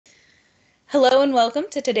Hello and welcome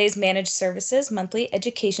to today's Managed Services Monthly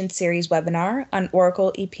Education Series webinar on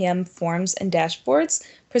Oracle EPM Forms and Dashboards,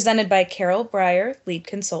 presented by Carol Breyer, Lead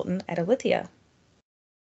Consultant at Alithya.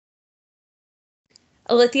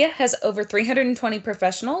 Alithya has over 320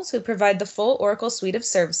 professionals who provide the full Oracle suite of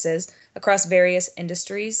services across various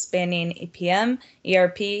industries spanning EPM,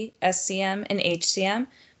 ERP, SCM, and HCM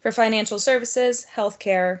for financial services,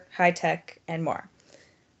 healthcare, high-tech, and more.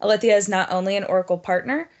 Alithya is not only an Oracle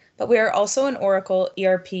partner, but we are also an Oracle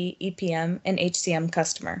ERP, EPM, and HCM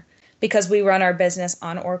customer. Because we run our business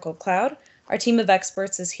on Oracle Cloud, our team of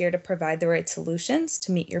experts is here to provide the right solutions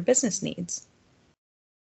to meet your business needs.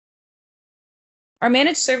 Our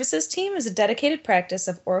managed services team is a dedicated practice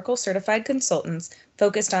of Oracle certified consultants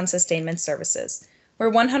focused on sustainment services.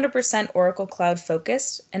 We're 100% Oracle Cloud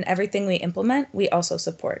focused, and everything we implement, we also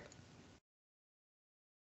support.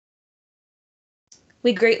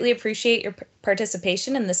 We greatly appreciate your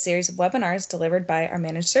participation in this series of webinars delivered by our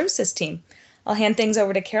managed services team. I'll hand things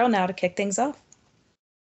over to Carol now to kick things off.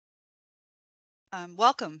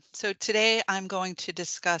 Welcome. So today I'm going to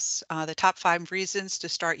discuss the top 5 reasons to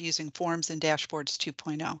start using Forms and Dashboards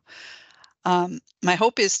 2.0. My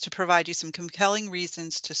hope is to provide you some compelling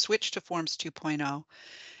reasons to switch to Forms 2.0.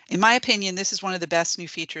 In my opinion, this is one of the best new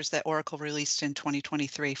features that Oracle released in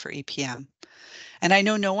 2023 for EPM. And I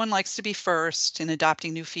know no one likes to be first in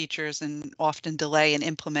adopting new features and often delay in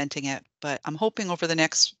implementing it, but I'm hoping over the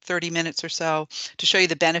next 30 minutes or so to show you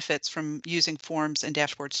the benefits from using Forms and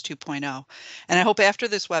Dashboards 2.0. And I hope after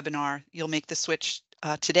this webinar, you'll make the switch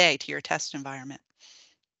today to your test environment.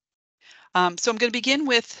 So I'm going to begin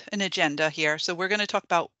with an agenda here. So we're going to talk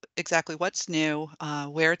about exactly what's new,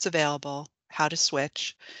 where it's available, how to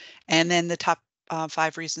switch, and then the top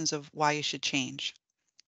 5 reasons of why you should change.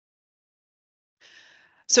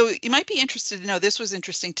 So you might be interested to know, this was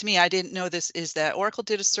interesting to me, I didn't know this, is that Oracle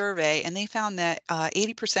did a survey and they found that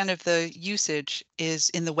 80% of the usage is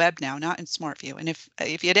in the web now, not in SmartView. And if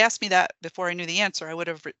you had asked me that before I knew the answer, I would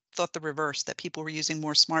have thought the reverse, that people were using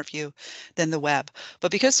more SmartView than the web.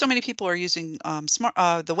 But because so many people are using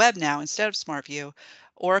the web now instead of SmartView,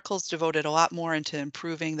 Oracle's devoted a lot more into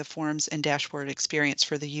improving the forms and dashboard experience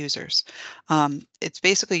for the users. It's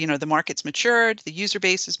basically, the market's matured, the user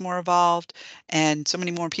base is more evolved, and so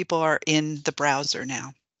many more people are in the browser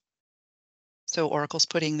now. So Oracle's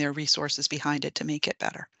putting their resources behind it to make it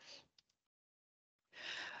better.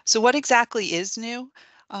 So what exactly is new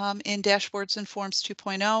in Dashboards and Forms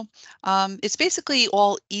 2.0? It's basically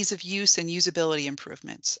all ease of use and usability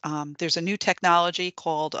improvements. There's a new technology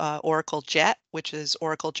called Oracle Jet, which is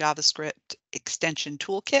Oracle JavaScript Extension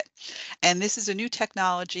Toolkit. And this is a new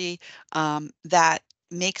technology that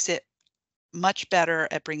makes it much better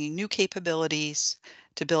at bringing new capabilities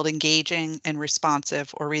to build engaging and responsive,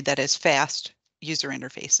 or read that as fast, user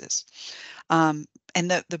interfaces. And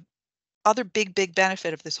the other big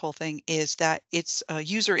benefit of this whole thing is that it's a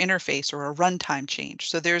user interface or a runtime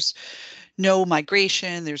change. So there's no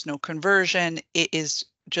migration, there's no conversion. It is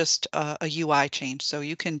just a UI change. So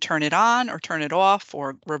you can turn it on or turn it off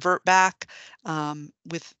or revert back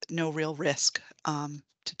with no real risk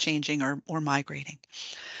to changing or migrating.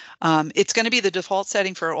 It's going to be the default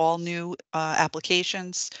setting for all new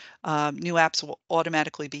applications. New apps will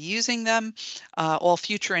automatically be using them. All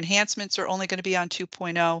future enhancements are only going to be on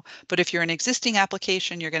 2.0, but if you're an existing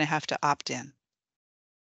application, you're going to have to opt in.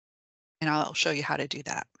 And I'll show you how to do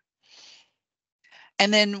that.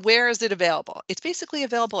 And then where is it available? It's basically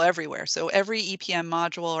available everywhere. So every EPM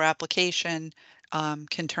module or application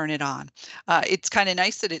can turn it on. It's kind of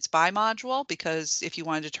nice that it's by module, because if you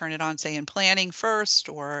wanted to turn it on, say in planning first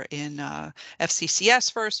or in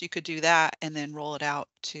FCCS first, you could do that and then roll it out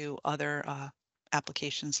to other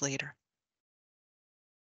applications later.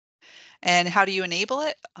 And how do you enable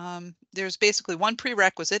it? There's basically one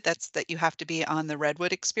prerequisite, that's that you have to be on the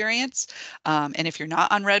Redwood experience. And if you're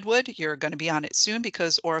not on Redwood, you're going to be on it soon,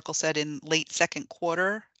 because Oracle said in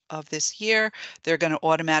late2Q of this year, they're going to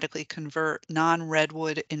automatically convert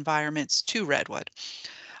non-Redwood environments to Redwood.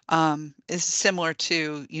 This is similar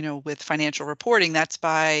to, with financial reporting, that's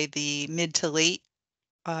by the mid to late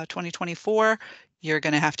 2024. You're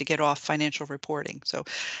going to have to get off financial reporting. So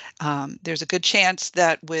there's a good chance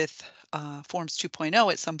that with Forms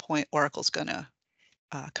 2.0 at some point, Oracle's going to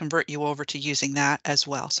convert you over to using that as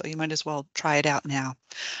well. So you might as well try it out now.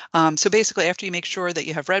 So basically, after you make sure that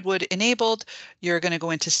you have Redwood enabled, you're going to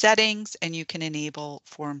go into settings and you can enable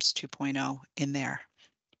Forms 2.0 in there.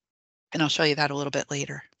 And I'll show you that a little bit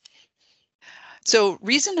later. So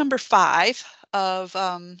reason number 5 of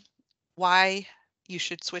why you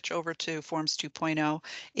should switch over to Forms 2.0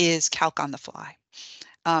 is calc on the fly.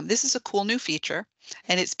 This is a cool new feature,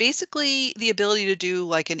 and it's basically the ability to do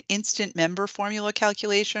like an instant member formula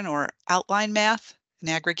calculation or outline math and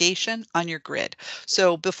aggregation on your grid.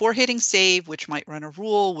 So before hitting save, which might run a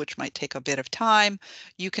rule, which might take a bit of time,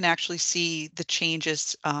 you can actually see the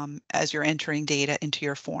changes as you're entering data into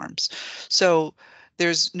your forms. So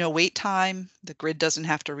there's no wait time. The grid doesn't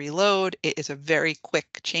have to reload. It is a very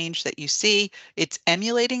quick change that you see. It's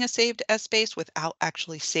emulating a saved SBase without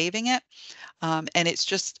actually saving it. And it's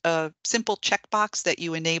just a simple checkbox that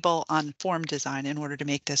you enable on form design in order to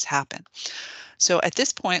make this happen. So at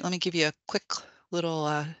this point, let me give you a quick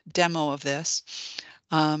little demo of this.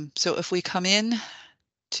 So if we come in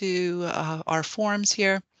to our forms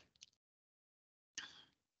here,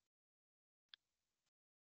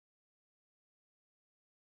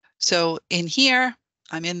 so in here,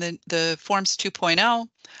 I'm in the Forms 2.0.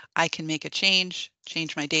 I can make a change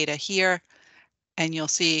my data here, and you'll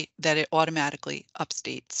see that it automatically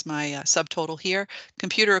updates my subtotal here.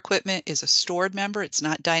 Computer equipment is a stored member. It's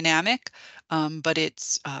not dynamic, but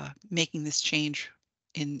it's making this change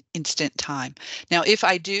in instant time. Now, if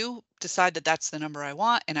I do decide that that's the number I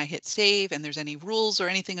want and I hit save and there's any rules or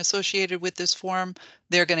anything associated with this form,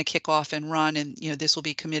 they're going to kick off and run, and this will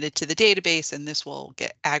be committed to the database and this will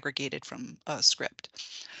get aggregated from a script.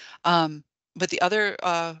 But the other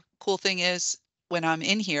cool thing is when I'm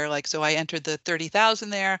in here, like, so I entered the 30,000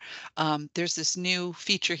 there, there's this new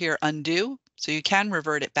feature here, undo. So you can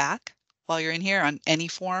revert it back while you're in here on any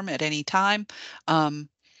form at any time.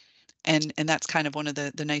 And that's kind of one of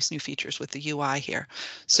the nice new features with the UI here.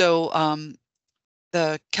 So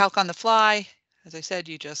the calc on the fly, as I said,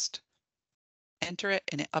 you just enter it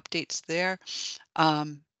and it updates there.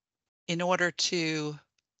 In order to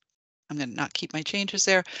I'm going to not keep my changes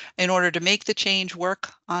there. In order to make the change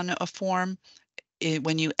work on a form,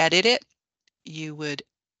 when you edit it, you would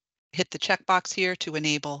hit the checkbox here to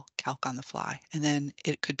enable calc on the fly. And then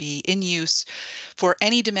it could be in use for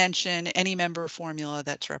any dimension, any member formula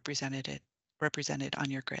that's represented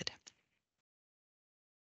on your grid.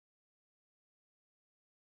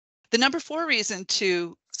 The number 4 reason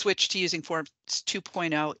to switch to using Forms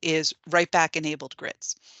 2.0 is write back enabled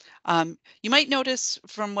grids. You might notice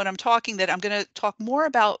from what I'm talking that I'm going to talk more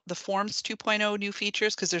about the Forms 2.0 new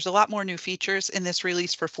features because there's a lot more new features in this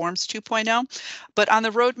release for Forms 2.0. But on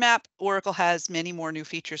the roadmap, Oracle has many more new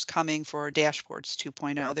features coming for Dashboards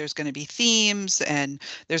 2.0. There's going to be themes and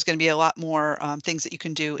there's going to be a lot more things that you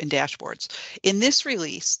can do in dashboards. In this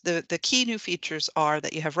release, the key new features are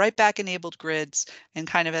that you have write back enabled grids, and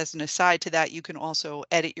kind of as an aside to that, you can also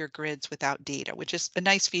edit your grids without data, which is a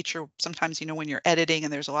nice feature. Sometimes, when you're editing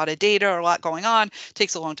and there's a lot of data or a lot going on, it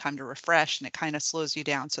takes a long time to refresh and it kind of slows you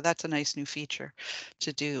down. So that's a nice new feature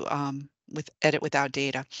to do with edit without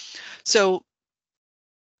data. So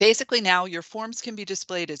basically now your forms can be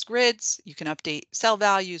displayed as grids. You can update cell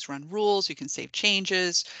values, run rules, you can save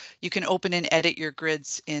changes, you can open and edit your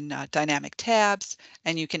grids in dynamic tabs,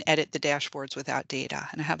 and you can edit the dashboards without data.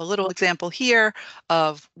 And I have a little example here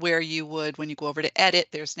of where you would, when you go over to edit,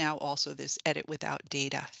 there's now also this edit without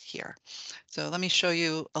data here. So let me show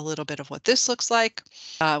you a little bit of what this looks like.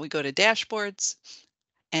 We go to dashboards,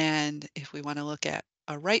 and if we want to look at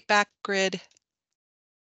a write back grid,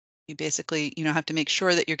 you basically, have to make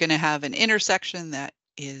sure that you're going to have an intersection that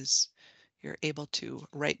you're able to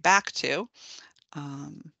write back to.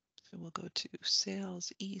 So we'll go to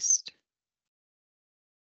sales east.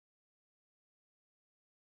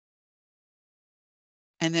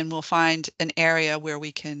 And then we'll find an area where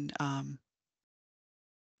we can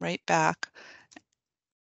write back,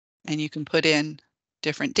 and you can put in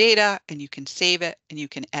different data and you can save it and you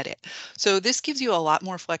can edit. So this gives you a lot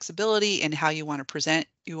more flexibility in how you want to present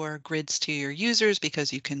your grids to your users,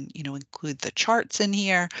 because you can, include the charts in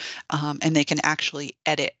here and they can actually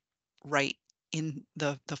edit right in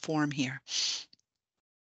the form here.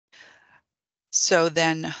 So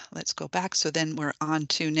then let's go back. So then we're on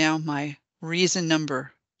to now my reason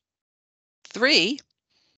number 3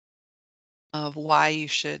 of why you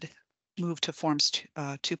should move to Forms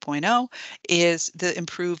 2.0 is the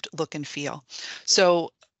improved look and feel.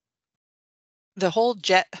 So the whole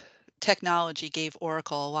JET technology gave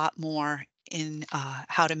Oracle a lot more in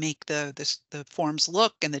how to make the forms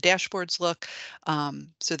look and the dashboards look.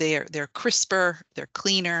 So they're crisper, they're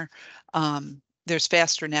cleaner. There's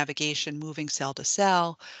faster navigation, moving cell to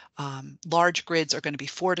cell. Large grids are going to be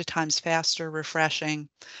 4 times faster refreshing.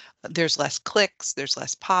 There's less clicks, there's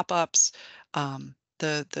less pop-ups.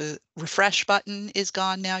 The refresh button is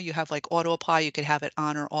gone now. You have like auto apply, you could have it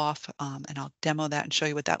on or off, and I'll demo that and show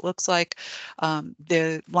you what that looks like.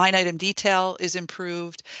 The line item detail is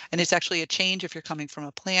improved, and it's actually a change if you're coming from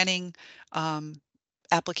a planning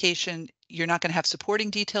application, you're not going to have supporting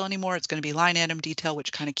detail anymore. It's going to be line item detail,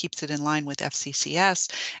 which kind of keeps it in line with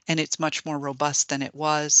FCCS, and it's much more robust than it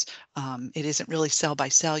was. It isn't really cell by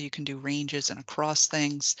cell. You can do ranges and across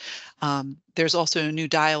things. There's also a new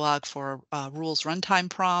dialog for rules runtime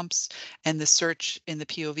prompts, and the search in the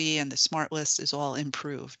POV and the smart list is all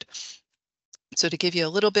improved. So to give you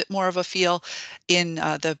a little bit more of a feel, in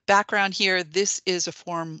the background here, this is a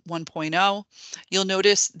Form 1.0. You'll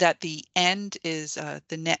notice that the end is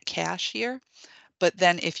the net cache here. But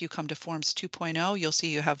then if you come to Forms 2.0, you'll see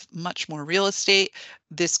you have much more real estate.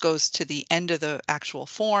 This goes to the end of the actual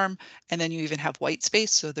form, and then you even have white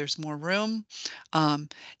space, so there's more room.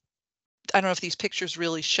 I don't know if these pictures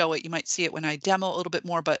really show it. You might see it when I demo a little bit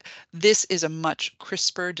more, but this is a much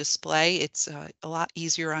crisper display. It's a lot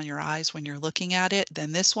easier on your eyes when you're looking at it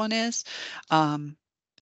than this one is.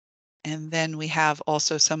 And then we have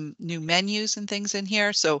also some new menus and things in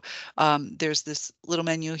here. So there's this little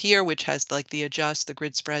menu here, which has like the adjust, the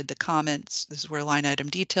grid spread, the comments. This is where line item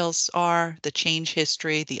details are, the change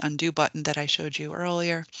history, the undo button that I showed you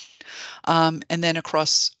earlier. And then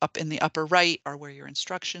across up in the upper right are where your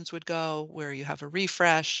instructions would go, where you have a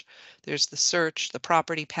refresh. There's the search, the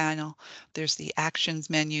property panel. There's the actions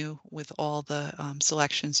menu with all the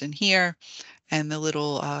selections in here. And the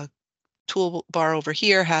little toolbar over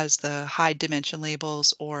here has the hide dimension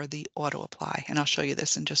labels or the auto apply. And I'll show you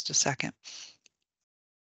this in just a second.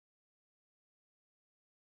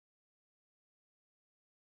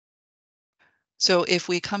 So if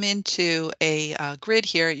we come into a grid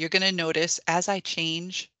here, you're going to notice as I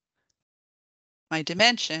change my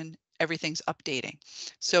dimension, everything's updating.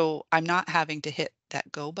 So I'm not having to hit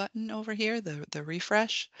that go button over here, the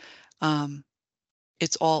refresh.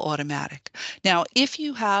 It's all automatic. Now, if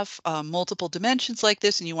you have multiple dimensions like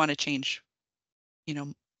this and you want to change,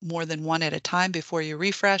 more than one at a time before you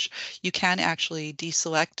refresh, you can actually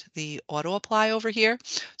deselect the auto apply over here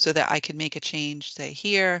so that I can make a change, say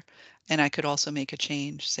here, and I could also make a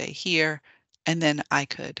change, say here, and then I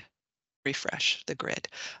could refresh the grid.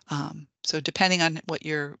 So depending on what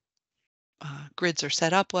your grids are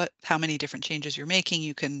set up, how many different changes you're making,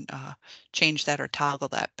 you can change that or toggle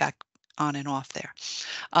that back on and off there.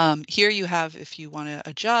 Here you have, if you want to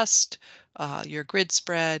adjust your grid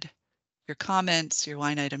spread, your comments, your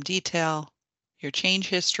line item detail, your change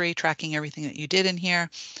history, tracking everything that you did in here.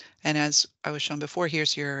 And as I was shown before,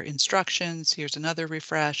 here's your instructions. Here's another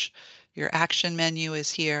refresh. Your action menu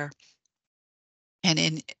is here. And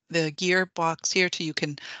in the gear box here too, you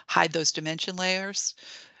can hide those dimension layers,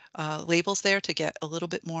 labels there to get a little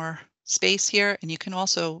bit more space here. And you can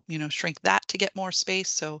also, shrink that to get more space.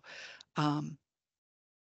 So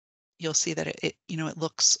you'll see that it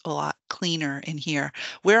looks a lot cleaner in here.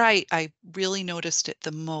 Where I really noticed it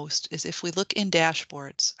the most is if we look in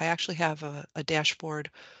dashboards. I actually have a dashboard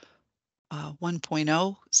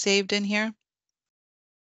 1.0 saved in here.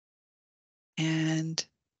 And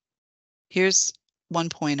here's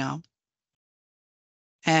 1.0.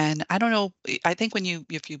 And I don't know, I think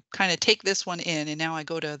if you kind of take this one in and now I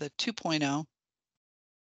go to the 2.0,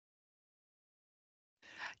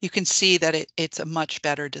 you can see that it's a much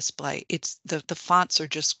better display. It's the fonts are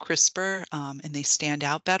just crisper and they stand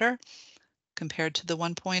out better compared to the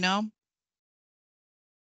 1.0.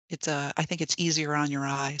 I think it's easier on your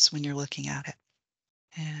eyes when you're looking at it.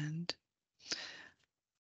 And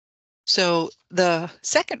so the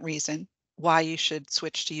second reason why you should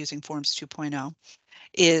switch to using Forms 2.0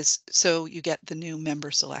 is so you get the new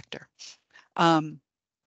member selector. And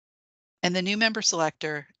the new member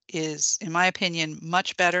selector is, in my opinion,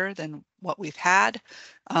 much better than what we've had.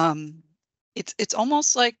 It's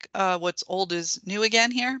almost like what's old is new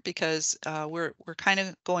again here, because we're kind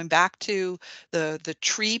of going back to the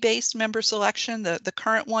tree-based member selection. The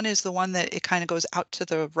current one is the one that it kind of goes out to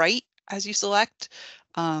the right as you select.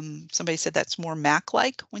 Somebody said that's more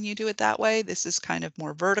Mac-like when you do it that way. This is kind of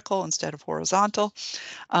more vertical instead of horizontal.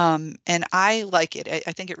 And I like it.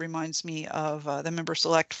 I think it reminds me of the member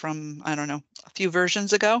select from, I don't know, a few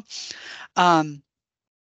versions ago.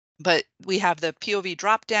 But we have the POV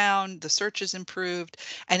drop down, the search is improved,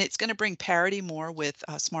 and it's going to bring parity more with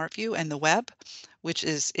SmartView and the web, which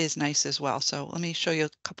is nice as well. So let me show you a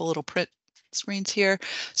couple little print screens here.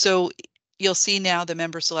 So you'll see now the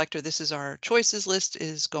member selector, this is our choices list,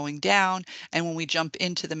 is going down. And when we jump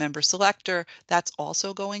into the member selector, that's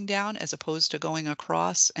also going down as opposed to going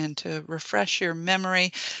across. And to refresh your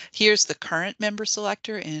memory, here's the current member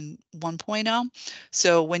selector in 1.0.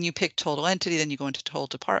 So when you pick total entity, then you go into total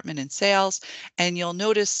department and sales, and you'll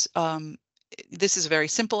notice this is a very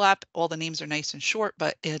simple app. All the names are nice and short,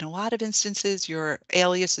 but in a lot of instances, your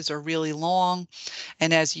aliases are really long.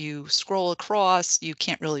 And as you scroll across, you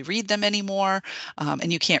can't really read them anymore.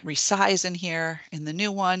 And you can't resize in here. In the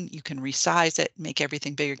new one, you can resize it, make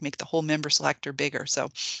everything bigger, make the whole member selector bigger. So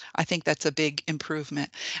I think that's a big improvement.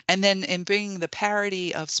 And then in bringing the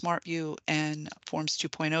parity of SmartView and Forms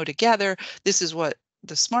 2.0 together, this is what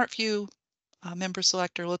the SmartView member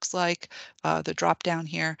selector looks like, the drop down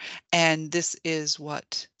here, and this is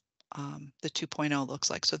what the 2.0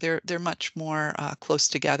 looks like. So they're much more close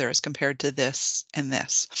together as compared to this and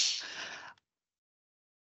this.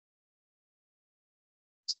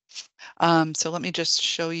 So let me just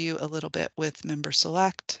show you a little bit with member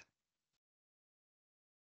select.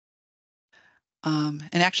 And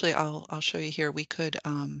actually, I'll show you here. We could,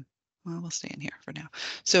 well, we'll stay in here for now.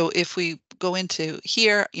 So if we go into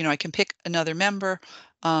here, you know, I can pick another member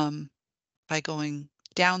by going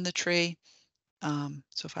down the tree.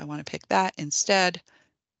 So if I want to pick that instead,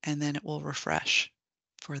 and then it will refresh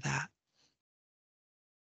for that.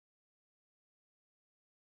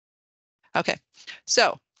 Okay,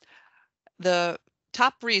 so the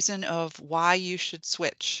top reason of why you should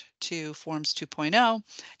switch to Forms 2.0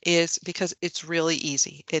 is because it's really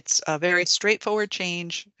easy. It's a very straightforward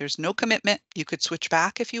change. There's no commitment. You could switch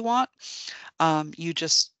back if you want. You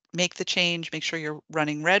just make the change, make sure you're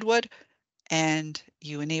running Redwood, and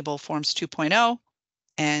you enable Forms 2.0,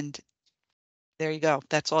 and there you go.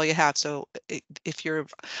 That's all you have. So if you're,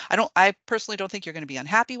 I personally don't think you're going to be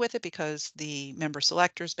unhappy with it because the member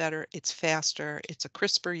selector is better. It's faster. It's a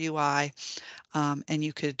crisper UI, and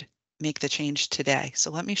you could make the change today. So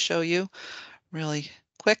let me show you really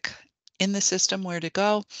quick in the system where to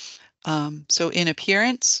go. So in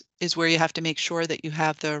appearance is where you have to make sure that you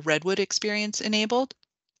have the Redwood experience enabled.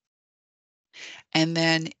 And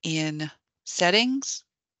then in settings,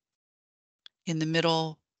 in the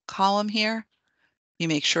middle column here, you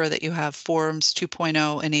make sure that you have Forms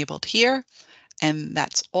 2.0 enabled here, and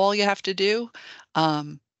that's all you have to do.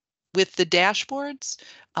 With the dashboards,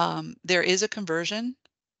 there is a conversion.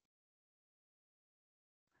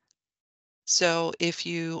 So if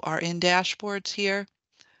you are in dashboards here,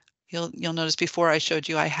 you'll notice before I showed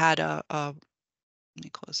you I had let me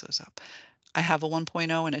close those up. I have a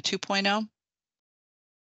 1.0 and a 2.0.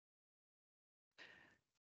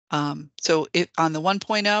 So on the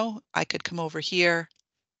 1.0, I could come over here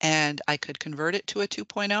and I could convert it to a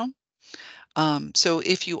 2.0. So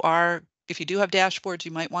if you do have dashboards,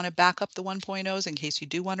 you might want to back up the 1.0s in case you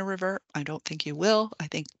do want to revert. I don't think you will. I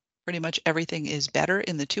think pretty much everything is better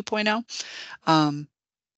in the 2.0.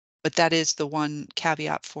 But that is the one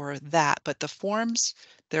caveat for that. But the forms,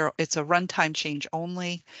 it's a runtime change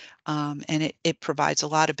only, and it provides a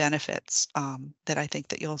lot of benefits that I think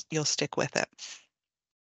that you'll stick with it.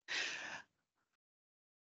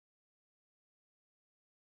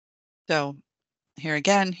 So here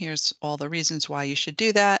again, here's all the reasons why you should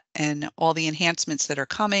do that, and all the enhancements that are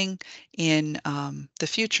coming in the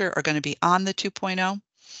future are going to be on the 2.0.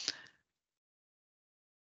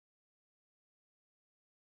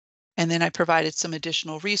 And then I provided some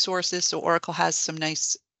additional resources. So Oracle has some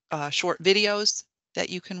nice short videos that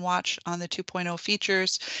you can watch on the 2.0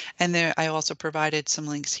 features. And there I also provided some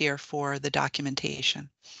links here for the documentation.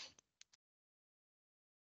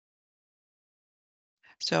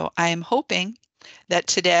 So I am hoping that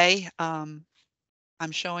today I'm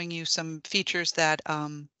showing you some features that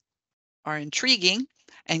are intriguing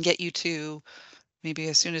and get you to maybe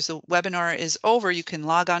as soon as the webinar is over, you can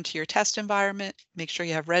log on to your test environment, make sure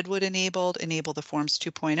you have Redwood enabled, enable the Forms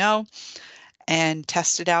 2.0, and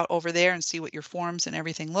test it out over there and see what your forms and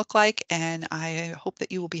everything look like. And I hope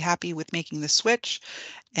that you will be happy with making the switch.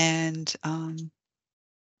 And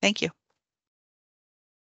thank you.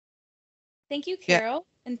 Thank you, Carol,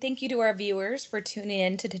 and thank you to our viewers for tuning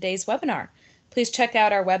in to today's webinar. Please check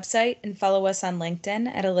out our website and follow us on LinkedIn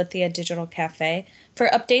at Alithia Digital Cafe for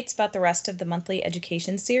updates about the rest of the monthly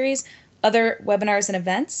education series, other webinars and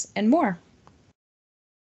events, and more.